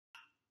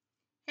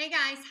Hey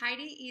guys,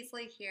 Heidi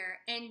Easley here,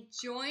 and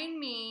join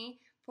me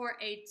for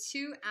a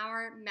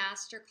 2-hour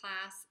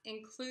masterclass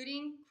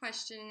including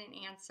question and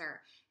answer.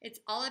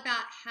 It's all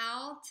about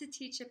how to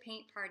teach a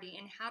paint party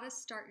and how to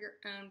start your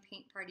own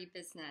paint party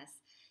business.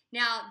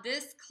 Now,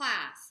 this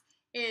class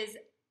is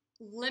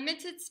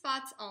limited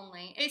spots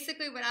only.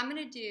 Basically, what I'm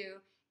going to do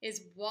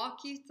is walk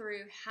you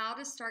through how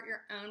to start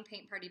your own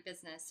paint party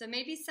business. So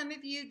maybe some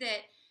of you that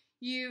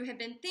you have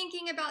been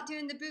thinking about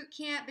doing the boot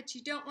camp, but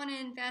you don't want to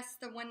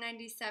invest the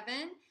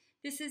 $197.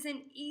 This is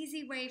an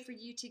easy way for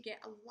you to get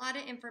a lot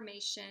of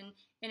information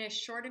in a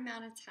short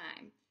amount of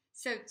time.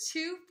 So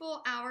 2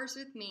 full hours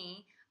with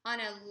me on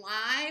a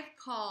live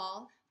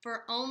call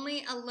for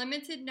only a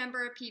limited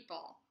number of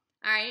people.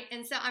 All right,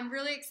 and so I'm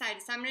really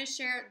excited. So I'm going to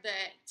share the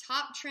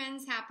top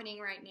trends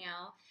happening right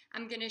now.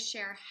 I'm going to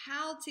share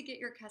how to get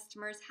your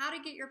customers, how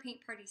to get your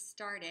paint party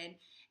started,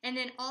 and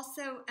then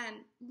also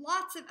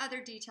lots of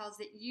other details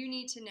that you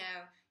need to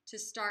know to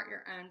start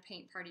your own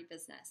paint party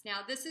business. Now,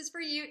 this is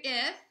for you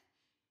if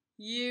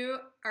you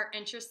are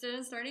interested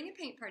in starting a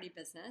paint party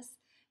business.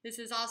 This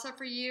is also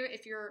for you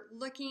if you're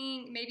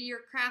looking, maybe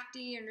you're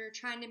crafty and you're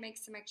trying to make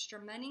some extra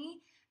money,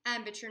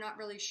 but you're not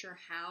really sure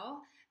how.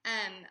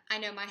 I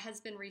know my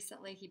husband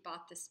recently, he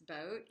bought this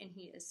boat and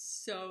he is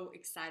so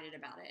excited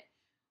about it.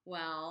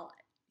 Well,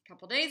 a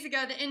couple days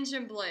ago, the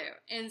engine blew.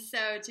 And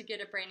so to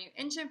get a brand new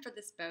engine for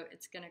this boat,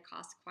 it's going to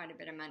cost quite a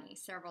bit of money,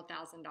 several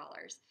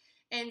 $1,000s.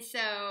 And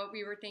so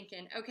we were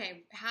thinking,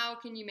 okay, how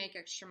can you make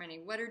extra money?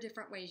 What are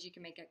different ways you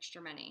can make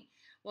extra money?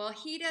 Well,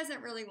 he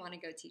doesn't really want to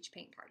go teach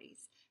paint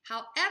parties.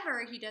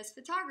 However, he does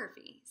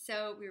photography.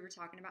 So we were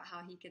talking about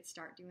how he could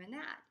start doing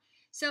that.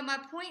 So my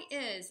point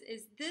is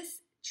this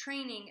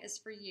training is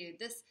for you.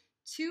 This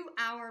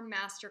 2-hour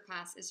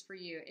masterclass is for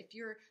you. If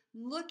you're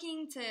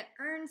looking to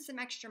earn some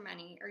extra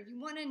money or you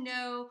want to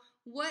know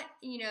what,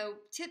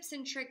 tips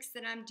and tricks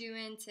that I'm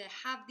doing to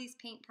have these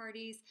paint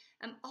parties,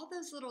 all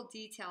those little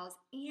details,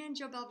 and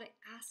you'll be able to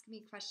ask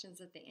me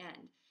questions at the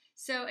end.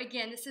 So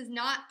again, this is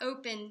not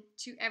open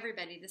to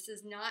everybody. This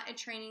is not a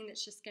training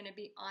that's just going to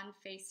be on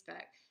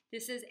Facebook.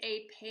 This is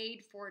a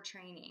paid for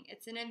training.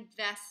 It's an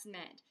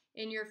investment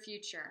in your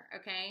future,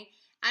 okay?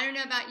 I don't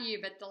know about you,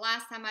 but the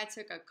last time I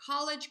took a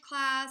college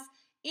class,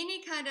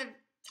 any kind of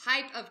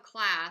type of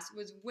class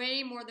was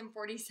way more than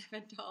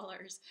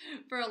 $47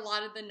 for a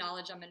lot of the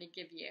knowledge I'm going to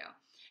give you.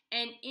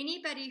 And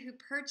anybody who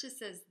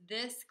purchases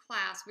this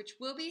class, which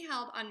will be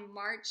held on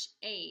March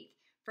 8th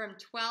from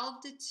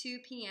 12 to 2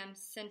 p.m.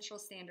 Central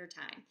Standard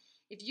Time.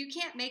 If you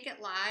can't make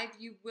it live,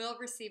 you will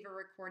receive a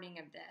recording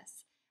of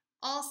this.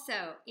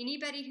 Also,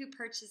 anybody who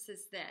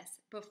purchases this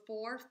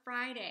before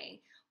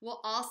Friday will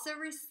also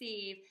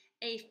receive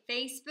a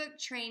Facebook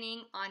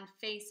training on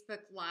Facebook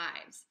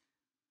Lives.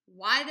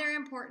 Why they're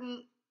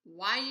important,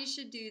 why you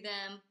should do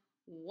them,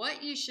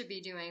 what you should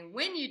be doing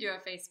when you do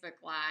a Facebook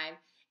Live,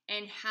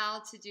 and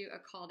how to do a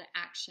call to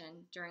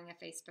action during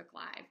a Facebook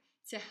Live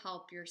to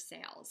help your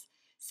sales.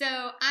 So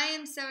I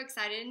am so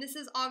excited, and this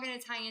is all going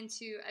to tie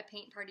into a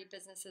paint party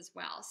business as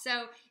well.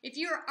 So if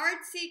you're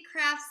artsy,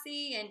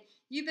 craftsy, and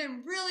you've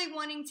been really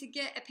wanting to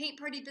get a paint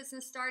party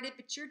business started,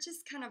 but you're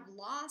just kind of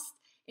lost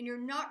and you're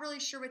not really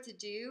sure what to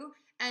do,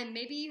 and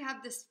maybe you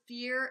have this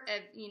fear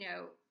of,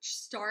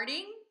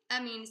 starting.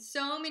 I mean,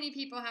 so many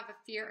people have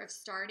a fear of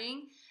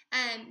starting,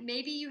 and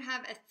maybe you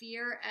have a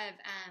fear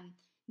of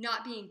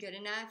not being good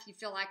enough. You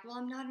feel like, well,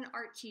 I'm not an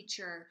art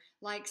teacher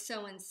like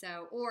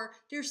so-and-so, or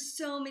there's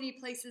so many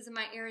places in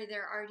my area that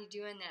are already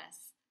doing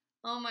this.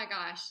 Oh my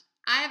gosh,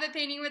 I have a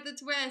painting with a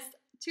twist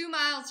 2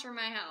 miles from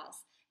my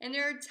house, and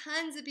there are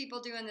tons of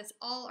people doing this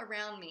all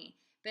around me,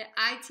 but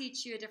I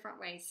teach you a different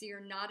way, so you're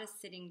not a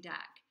sitting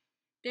duck.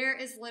 There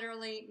is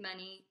literally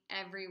money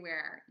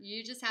everywhere.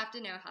 You just have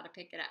to know how to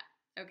pick it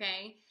up,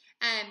 okay?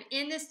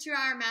 In this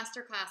 2-hour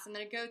masterclass, I'm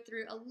going to go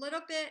through a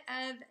little bit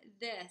of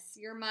this,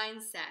 your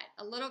mindset.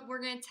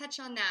 We're going to touch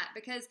on that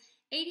because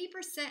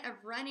 80%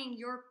 of running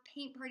your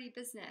paint party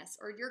business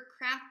or your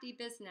crafty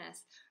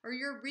business or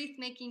your wreath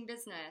making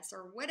business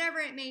or whatever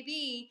it may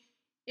be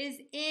is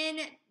in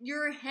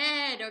your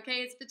head, okay?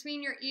 It's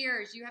between your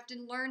ears. You have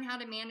to learn how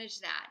to manage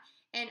that.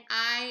 And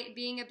I,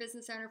 being a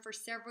business owner for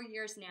several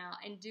years now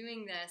and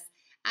doing this,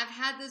 I've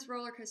had those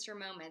roller coaster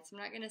moments. I'm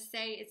not going to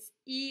say it's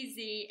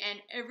easy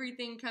and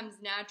everything comes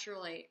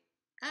naturally.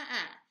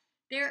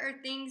 There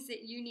are things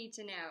that you need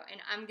to know,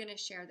 and I'm going to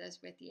share those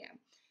with you.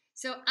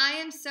 So I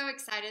am so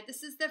excited.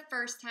 This is the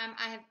first time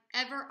I have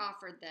ever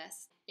offered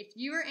this. If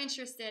you are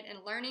interested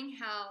in learning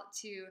how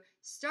to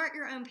start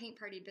your own paint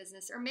party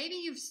business, or maybe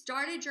you've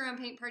started your own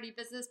paint party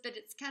business, but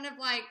it's kind of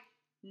like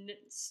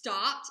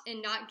stopped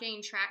and not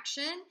gained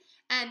traction,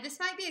 and this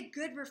might be a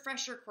good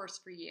refresher course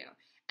for you.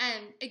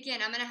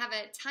 Again, I'm going to have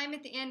a time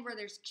at the end where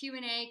there's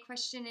Q&A,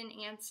 question and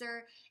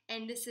answer,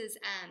 and this is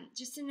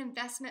just an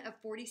investment of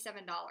 $47.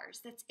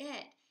 That's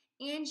it,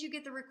 and you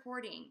get the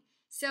recording.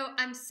 So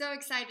I'm so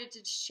excited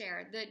to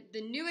share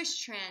the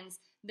newest trends,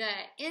 the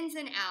ins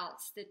and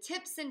outs, the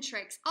tips and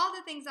tricks, all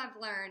the things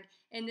I've learned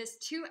in this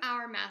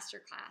 2-hour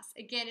masterclass.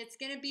 Again, it's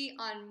going to be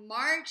on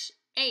March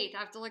 8th. I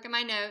have to look at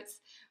my notes.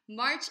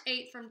 March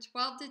 8th from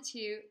 12 to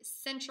 2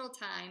 Central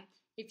Time.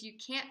 If you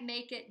can't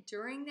make it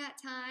during that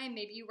time,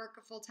 maybe you work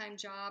a full-time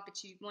job,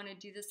 but you want to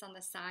do this on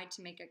the side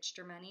to make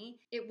extra money,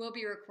 it will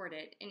be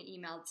recorded and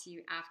emailed to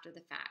you after the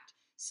fact.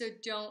 So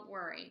don't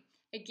worry.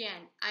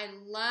 Again, I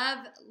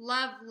love,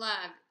 love,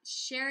 love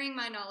sharing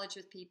my knowledge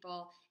with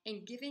people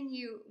and giving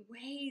you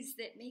ways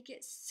that make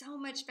it so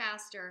much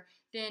faster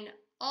than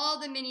all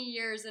the many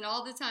years and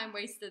all the time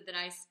wasted that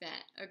I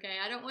spent, okay?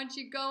 I don't want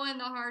you going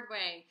the hard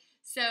way.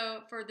 So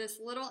for this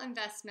little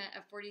investment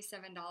of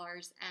 $47,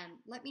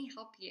 let me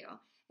help you.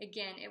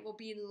 Again, it will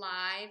be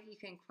live. You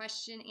can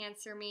question,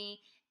 answer me,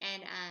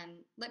 and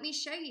let me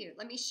show you.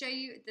 Let me show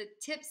you the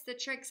tips, the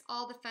tricks,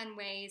 all the fun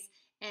ways,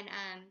 and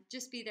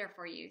just be there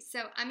for you.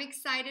 So I'm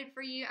excited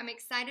for you. I'm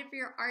excited for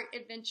your art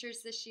adventures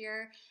this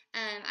year.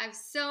 I have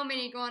so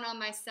many going on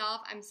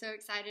myself. I'm so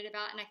excited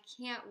about, and I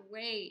can't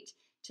wait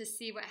to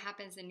see what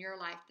happens in your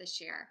life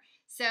this year.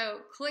 So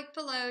click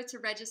below to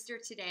register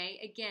today.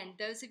 Again,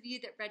 those of you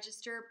that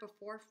register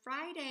before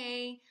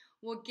Friday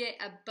will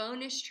get a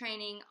bonus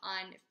training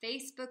on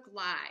Facebook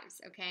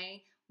Lives,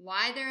 okay?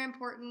 Why they're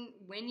important,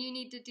 when you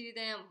need to do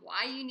them,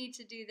 why you need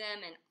to do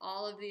them, and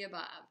all of the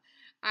above.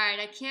 All right,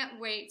 I can't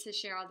wait to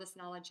share all this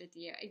knowledge with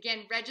you.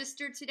 Again,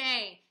 register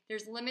today.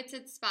 There's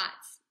limited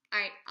spots. All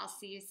right, I'll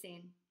see you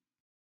soon.